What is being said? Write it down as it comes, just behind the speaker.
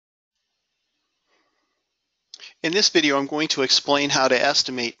In this video, I'm going to explain how to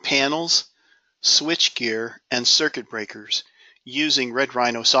estimate panels, switchgear, and circuit breakers using Red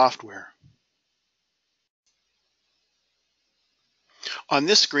Rhino software. On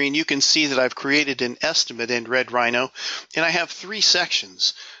this screen, you can see that I've created an estimate in Red Rhino, and I have three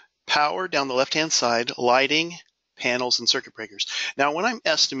sections: power down the left-hand side, lighting, panels, and circuit breakers. Now, when I'm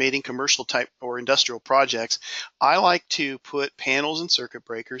estimating commercial type or industrial projects, I like to put panels and circuit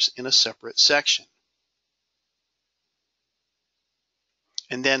breakers in a separate section.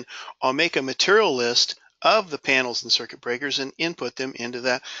 And then I'll make a material list of the panels and circuit breakers and input them into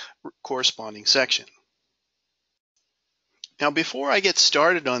that corresponding section. Now, before I get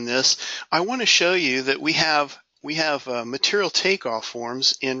started on this, I want to show you that we have material takeoff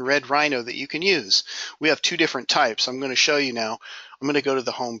forms in Red Rhino that you can use. We have two different types. I'm going to show you now. I'm going to go to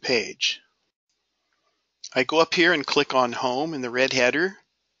the home page. I go up here and click on Home in the red header.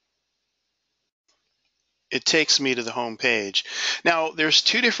 It takes me to the home page. Now, there's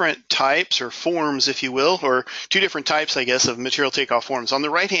two different types or forms, if you will, or two different types, I guess, of material takeoff forms. On the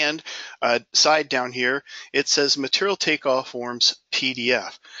right-hand side down here, it says Material Takeoff Forms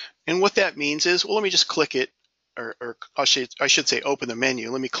PDF. And what that means is, well, let me just click it, or I should say open the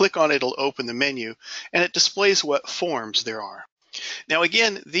menu. Let me click on it, it'll open the menu, and it displays what forms there are. Now,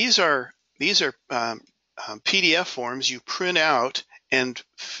 again, these are PDF forms you print out and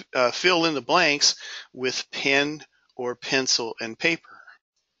fill in the blanks with pen or pencil and paper.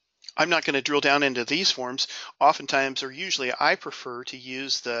 I'm not going to drill down into these forms. Oftentimes, or usually, I prefer to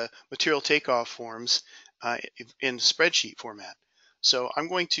use the material takeoff forms in spreadsheet format. So I'm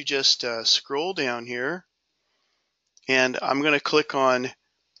going to just scroll down here, and I'm going to click on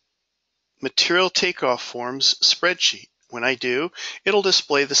Material Takeoff Forms Spreadsheet. When I do, it'll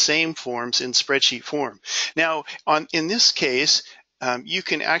display the same forms in spreadsheet form. Now, in this case, you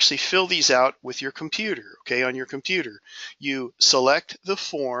can actually fill these out with your computer, okay, on your computer. You select the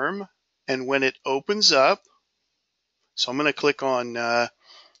form, and when it opens up, so I'm going to click on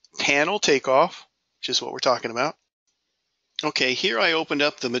Panel Takeoff, which is what we're talking about. Okay, here I opened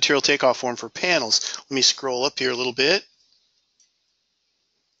up the material takeoff form for panels. Let me scroll up here a little bit.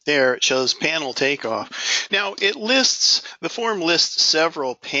 There, it shows panel takeoff. Now, the form lists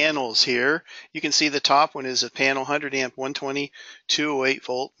several panels here. You can see the top one is a panel 100 amp 120 208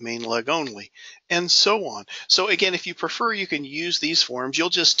 volt main lug only, and so on. So again, if you prefer, you can use these forms. You'll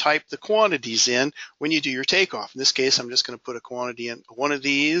just type the quantities in when you do your takeoff. In this case, I'm just going to put a quantity in, one of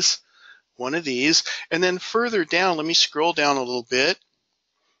these, and then further down, let me scroll down a little bit.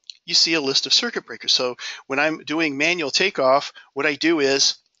 You see a list of circuit breakers. So when I'm doing manual takeoff, what I do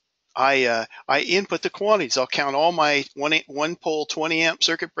is I input the quantities. I'll count all my one pole 20 amp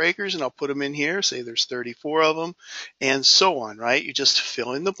circuit breakers, and I'll put them in here. Say there's 34 of them, and so on, right? You just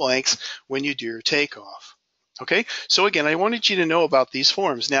fill in the blanks when you do your takeoff. Okay, so again, I wanted you to know about these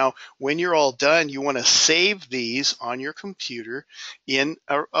forms. Now, when you're all done, you want to save these on your computer in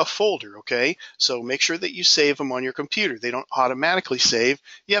a folder, okay? So make sure that you save them on your computer. They don't automatically save.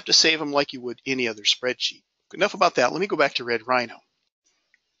 You have to save them like you would any other spreadsheet. Enough about that. Let me go back to Red Rhino.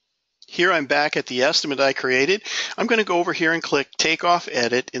 Here I'm back at the estimate I created. I'm going to go over here and click Takeoff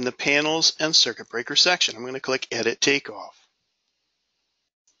Edit in the Panels and Circuit Breaker section. I'm going to click Edit Takeoff.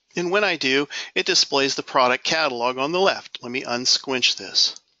 And when I do, it displays the product catalog on the left. Let me unsquinch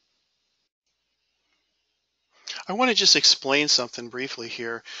this. I want to just explain something briefly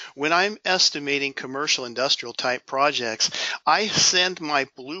here. When I'm estimating commercial industrial type projects, I send my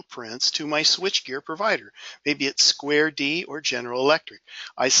blueprints to my switchgear provider. Maybe it's Square D or General Electric.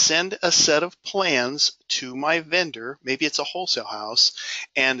 I send a set of plans to my vendor, maybe it's a wholesale house,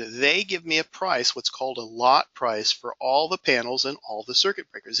 and they give me a price, what's called a lot price, for all the panels and all the circuit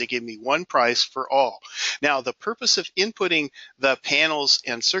breakers. They give me one price for all. Now, the purpose of inputting the panels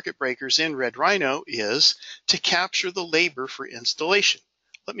and circuit breakers in Red Rhino is to capture the labor for installation.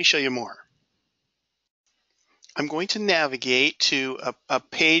 Let me show you more. I'm going to navigate to a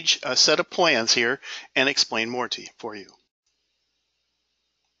page, a set of plans here, and explain more for you.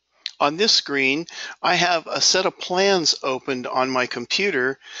 On this screen, I have a set of plans opened on my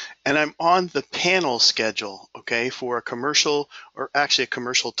computer, and I'm on the panel schedule, okay, for a commercial, or actually a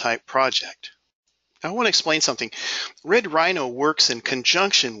commercial type project. I want to explain something. Red Rhino works in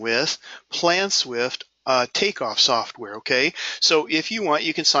conjunction with PlanSwift takeoff software, okay? So if you want,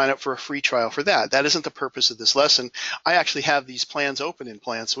 you can sign up for a free trial for that. That isn't the purpose of this lesson. I actually have these plans open in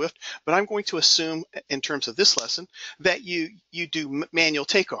PlanSwift, but I'm going to assume in terms of this lesson that you do manual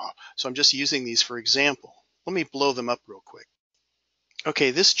takeoff. So I'm just using these for example. Let me blow them up real quick.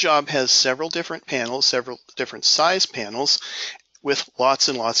 Okay, this job has several different panels, several different size panels. with lots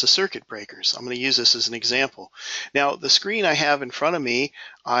and lots of circuit breakers. I'm going to use this as an example. Now, the screen I have in front of me,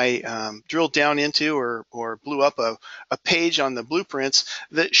 I drilled down into or blew up a page on the blueprints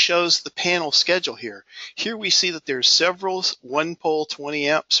that shows the panel schedule here. Here we see that there's several 1-pole 20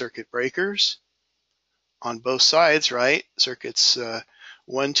 amp circuit breakers on both sides, right? Circuits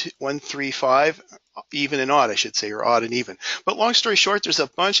 1, 2, 1, 3, 5, even and odd, I should say, or odd and even. But long story short, there's a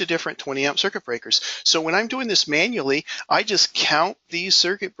bunch of different 20 amp circuit breakers. So when I'm doing this manually, I just count these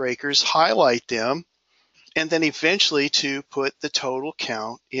circuit breakers, highlight them, and then eventually to put the total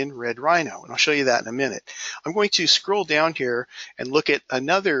count in Red Rhino. And I'll show you that in a minute. I'm going to scroll down here and look at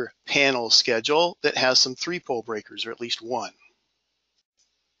another panel schedule that has some 3-pole breakers, or at least one.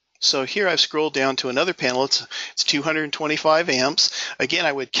 So here I've scrolled down to another panel. It's 225 amps. Again,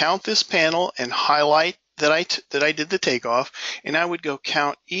 I would count this panel and highlight that I did the takeoff, and I would go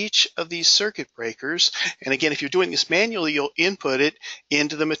count each of these circuit breakers. And again, if you're doing this manually, you'll input it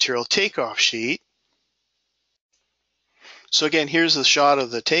into the material takeoff sheet. So again, here's the shot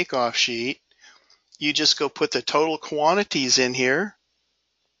of the takeoff sheet. You just go put the total quantities in here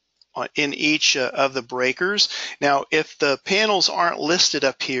in each of the breakers. Now, if the panels aren't listed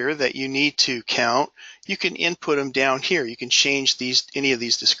up here that you need to count, you can input them down here. You can change any of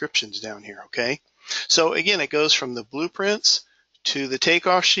these descriptions down here, okay? So again, it goes from the blueprints to the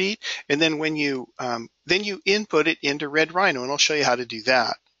takeoff sheet, and then when you input it into Red Rhino, and I'll show you how to do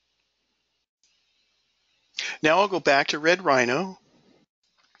that. Now I'll go back to Red Rhino.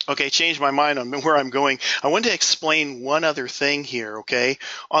 Okay, changed my mind on where I'm going. I want to explain one other thing here, okay?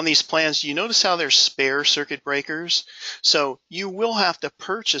 On these plans, you notice how there's spare circuit breakers? So you will have to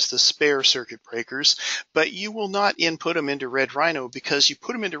purchase the spare circuit breakers, but you will not input them into Red Rhino because you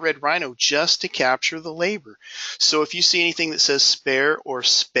put them into Red Rhino just to capture the labor. So if you see anything that says spare or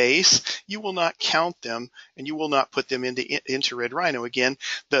space, you will not count them and you will not put them into Red Rhino. Again,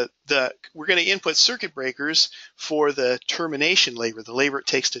 we're going to input circuit breakers for the termination labor, the labor it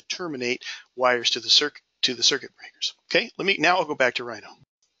takes to terminate wires to the circuit breakers. Okay, now I'll go back to Rhino.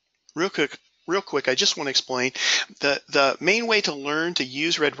 Real quick, I just want to explain the main way to learn to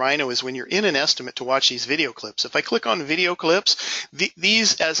use Red Rhino is when you're in an estimate to watch these video clips. If I click on video clips,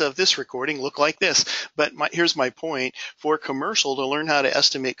 these, as of this recording, look like this. But here's my point. For commercial, to learn how to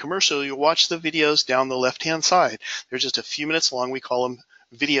estimate commercial, you'll watch the videos down the left-hand side. They're just a few minutes long. We call them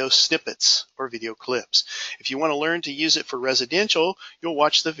video snippets or video clips. If you want to learn to use it for residential, you'll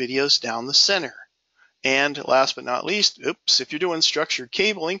watch the videos down the center. And last but not least, if you're doing structured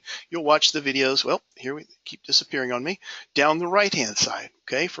cabling, you'll watch the videos, well, here we keep disappearing on me, down the right-hand side,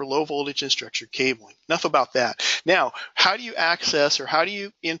 okay, for low voltage and structured cabling. Enough about that. Now, how do you access or how do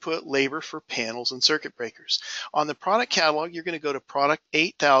you input labor for panels and circuit breakers? On the product catalog, you're going to go to product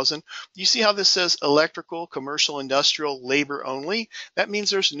 8000. You see how this says electrical, commercial, industrial, labor only? That means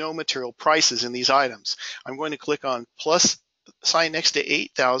there's no material prices in these items. I'm going to click on plus sign next to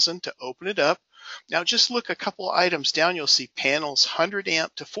 8000 to open it up. Now just look a couple items down. You'll see panels 100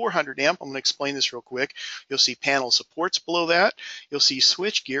 amp to 400 amp. I'm going to explain this real quick. You'll see panel supports below that. You'll see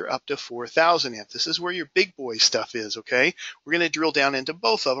switch gear up to 4000 amp. This is where your big boy stuff is, okay? We're going to drill down into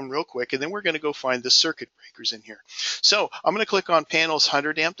both of them real quick, and then we're going to go find the circuit breakers in here. So I'm going to click on panels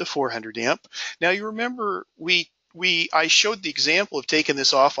 100 amp to 400 amp. Now you remember I showed the example of taking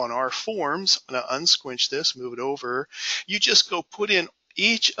this off on our forms. I'm going to unsquinch this, move it over. You just go put in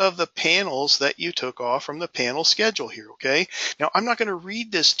each of the panels that you took off from the panel schedule here, okay? Now, I'm not going to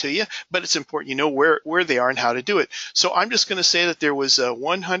read this to you, but it's important you know where they are and how to do it. So I'm just going to say that there was a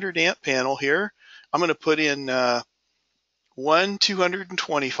 100 amp panel here. I'm going to put in one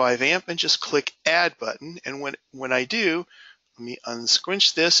 225 amp and just click Add button. And when I do, let me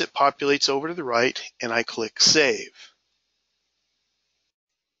unsquinch this. It populates over to the right, and I click Save.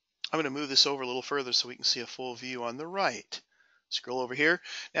 I'm going to move this over a little further so we can see a full view on the right. Scroll over here.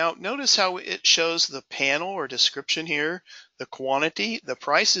 Now notice how it shows the panel or description here, the quantity. The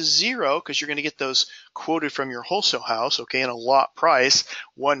price is 0 because you're going to get those quoted from your wholesale house, okay, and a lot price,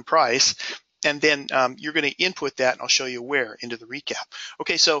 one price. And then you're going to input that, and I'll show you where, into the recap.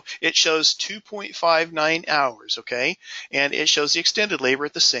 Okay, so it shows 2.59 hours, okay? And it shows the extended labor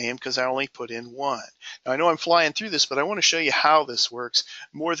at the same because I only put in 1. Now, I know I'm flying through this, but I want to show you how this works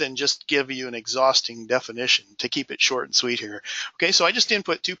more than just give you an exhausting definition to keep it short and sweet here. Okay, so I just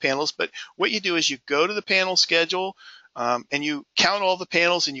input 2 panels, but what you do is you go to the panel schedule, and you count all the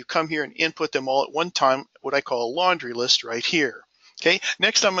panels, and you come here and input them all at one time, what I call a laundry list right here. Okay,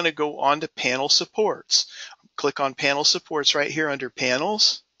 next I'm going to go on to panel supports. Click on panel supports right here under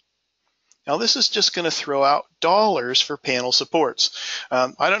panels. Now this is just going to throw out dollars for panel supports.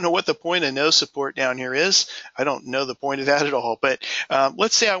 I don't know what the point of no support down here is. I don't know the point of that at all. But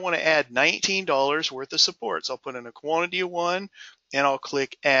let's say I want to add $19 worth of supports. I'll put in a quantity of 1 and I'll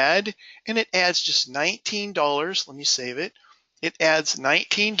click add, and it adds just $19. Let me save it. It adds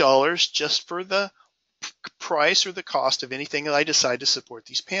 $19 just for the price or the cost of anything that I decide to support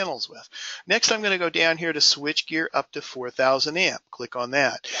these panels with. Next, I'm going to go down here to switch gear up to 4,000 amp. Click on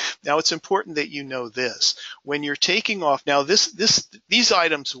that. Now, it's important that you know this. When you're taking off, now these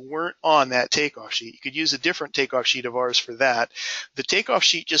items weren't on that takeoff sheet. You could use a different takeoff sheet of ours for that. The takeoff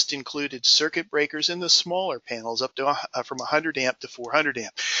sheet just included circuit breakers in the smaller panels up to from 100 amp to 400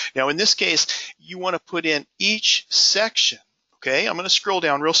 amp. Now, in this case, you want to put in each section. Okay, I'm going to scroll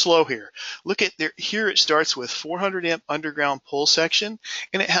down real slow here. Look at there. Here it starts with 400 amp underground pull section,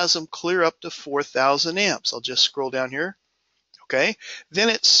 and it has them clear up to 4,000 amps. I'll just scroll down here. Okay, then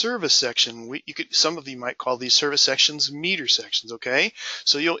it's service section. Some of you might call these service sections meter sections. Okay,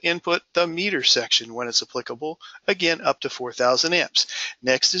 so you'll input the meter section when it's applicable, again up to 4,000 amps.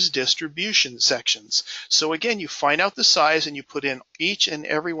 Next is distribution sections. So again, you find out the size and you put in each and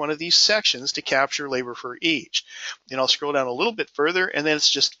every one of these sections to capture labor for each. And I'll scroll down a little bit further, and then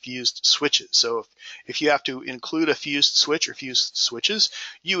it's just fused switches. So if you have to include a fused switch or fused switches,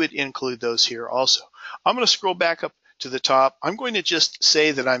 you would include those here also. I'm going to scroll back up to the top. I'm going to just say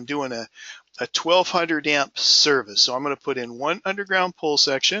that I'm doing a 1200 amp service. So I'm going to put in one underground pull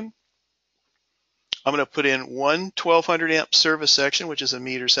section. I'm going to put in one 1200 amp service section, which is a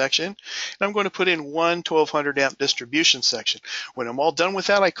meter section. And I'm going to put in one 1200 amp distribution section. When I'm all done with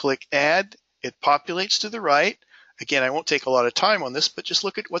that, I click add. It populates to the right. Again, I won't take a lot of time on this, but just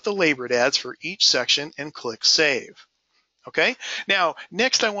look at what the labor it adds for each section and click save. Okay. Now,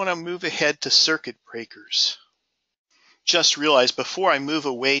 next I want to move ahead to circuit breakers. Just realized before I move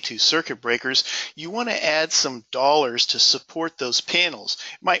away to circuit breakers, you want to add some dollars to support those panels.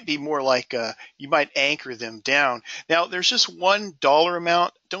 It might be more like you might anchor them down. Now, there's just $1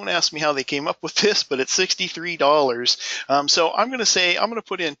 amount. Don't ask me how they came up with this, but it's $63. So I'm going to say I'm going to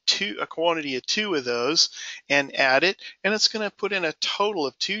put in a quantity of 2 of those and add it, and it's going to put in a total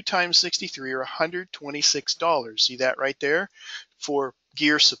of 2 times 63 or $126. See that right there for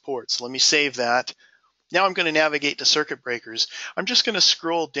gear supports. Let me save that. Now I'm going to navigate to circuit breakers. I'm just going to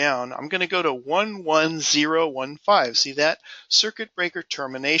scroll down. I'm going to go to 11015. See that? Circuit breaker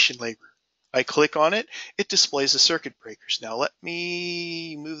termination labor. I click on it. It displays the circuit breakers. Now let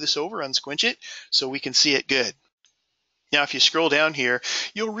me move this over, unsquinch it, so we can see it good. Now, if you scroll down here,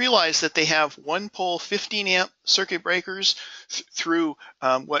 you'll realize that they have one pole 15 amp circuit breakers through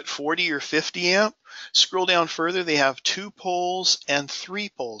 40 or 50 amp. Scroll down further, they have 2 poles and 3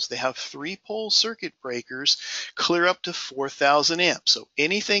 poles. They have 3 pole circuit breakers clear up to 4,000 amps. So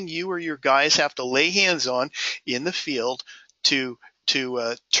anything you or your guys have to lay hands on in the field to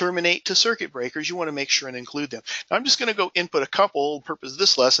terminate to circuit breakers, you want to make sure and include them. Now, I'm just going to go input a couple. The purpose of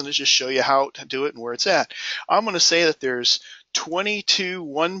this lesson is just show you how to do it and where it's at. I'm going to say that there's 22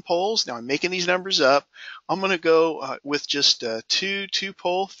 1 poles. Now I'm making these numbers up. I'm going to go with just 2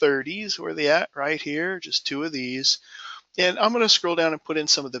 2-pole 30s. Where are they at? Right here, just 2 of these. And I'm going to scroll down and put in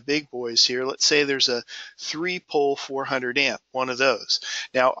some of the big boys here. Let's say there's a 3-pole 400 amp, one of those.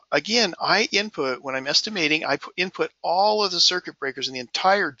 Now, again, I input, when I'm estimating, I input all of the circuit breakers in the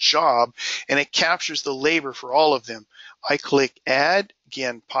entire job, and it captures the labor for all of them. I click add,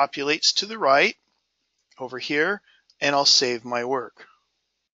 again, populates to the right over here, and I'll save my work.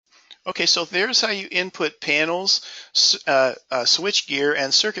 Okay, so there's how you input panels, switch gear,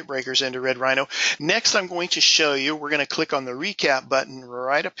 and circuit breakers into Red Rhino. Next, I'm going to show you, we're going to click on the recap button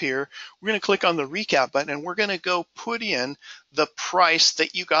right up here. We're going to click on the recap button, and we're going to go put in the price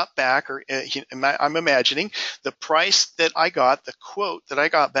that you got back, or I'm imagining the price that I got, the quote that I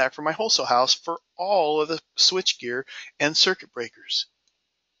got back from my wholesale house for all of the switch gear and circuit breakers.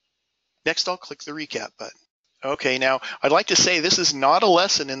 Next, I'll click the recap button. Okay, now I'd like to say this is not a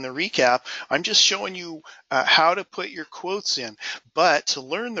lesson in the recap. I'm just showing you how to put your quotes in. But to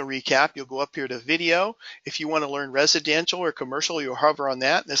learn the recap, you'll go up here to video. If you want to learn residential or commercial, you'll hover on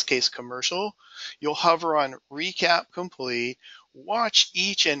that. In this case, commercial. You'll hover on recap complete. Watch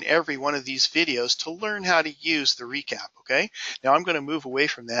each and every one of these videos to learn how to use the recap, okay? Now I'm going to move away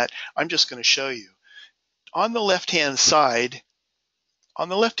from that. I'm just going to show you. On the left-hand side,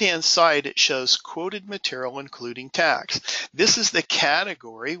 it shows quoted material including tax. This is the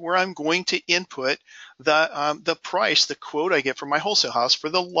category where I'm going to input the price, the quote I get from my wholesale house for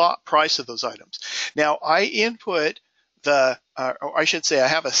the lot price of those items. Now I input or I should say I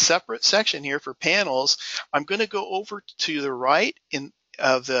have a separate section here for panels. I'm going to go over to the right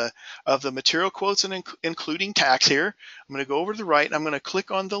of the material quotes and including tax here. I'm going to go over to the right and I'm going to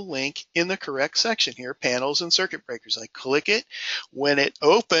click on the link in the correct section here, panels and circuit breakers. I click it. When it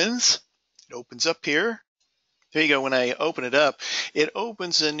opens up here. There you go. When I open it up, it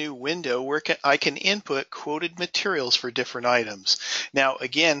opens a new window where I can input quoted materials for different items. Now,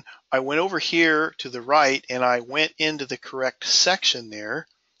 again, I went over here to the right and I went into the correct section there,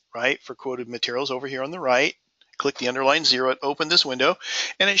 right, for quoted materials over here on the right. Click the underlined 0, it opened this window,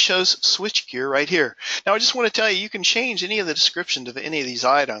 and it shows switchgear right here. Now, I just want to tell you can change any of the description of any of these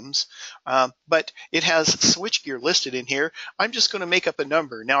items, but it has switchgear listed in here. I'm just going to make up a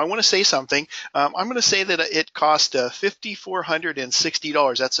number. Now, I want to say something. I'm going to say that it cost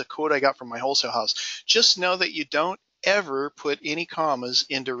 $5,460. That's a quote I got from my wholesale house. Just know that you don't ever put any commas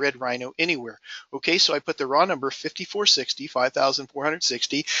into Red Rhino anywhere. Okay, so I put the raw number 5460,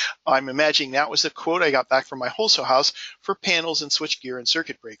 5,460. I'm imagining that was the quote I got back from my wholesale house for panels and switchgear and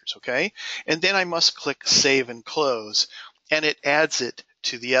circuit breakers. Okay, and then I must click Save and Close, and it adds it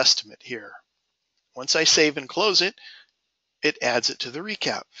to the estimate here. Once I save and close it, it adds it to the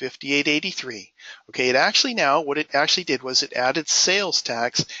recap, 5883. Okay, it actually now, what it actually did was it added sales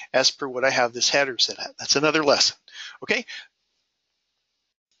tax as per what I have this header set at. That's another lesson. Okay.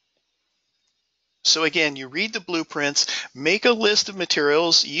 So again, you read the blueprints, make a list of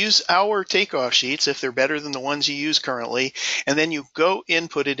materials, use our takeoff sheets if they're better than the ones you use currently, and then you go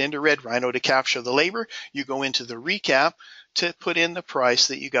input it into Red Rhino to capture the labor. You go into the recap to put in the price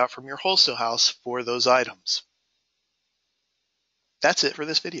that you got from your wholesale house for those items. That's it for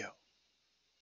this video.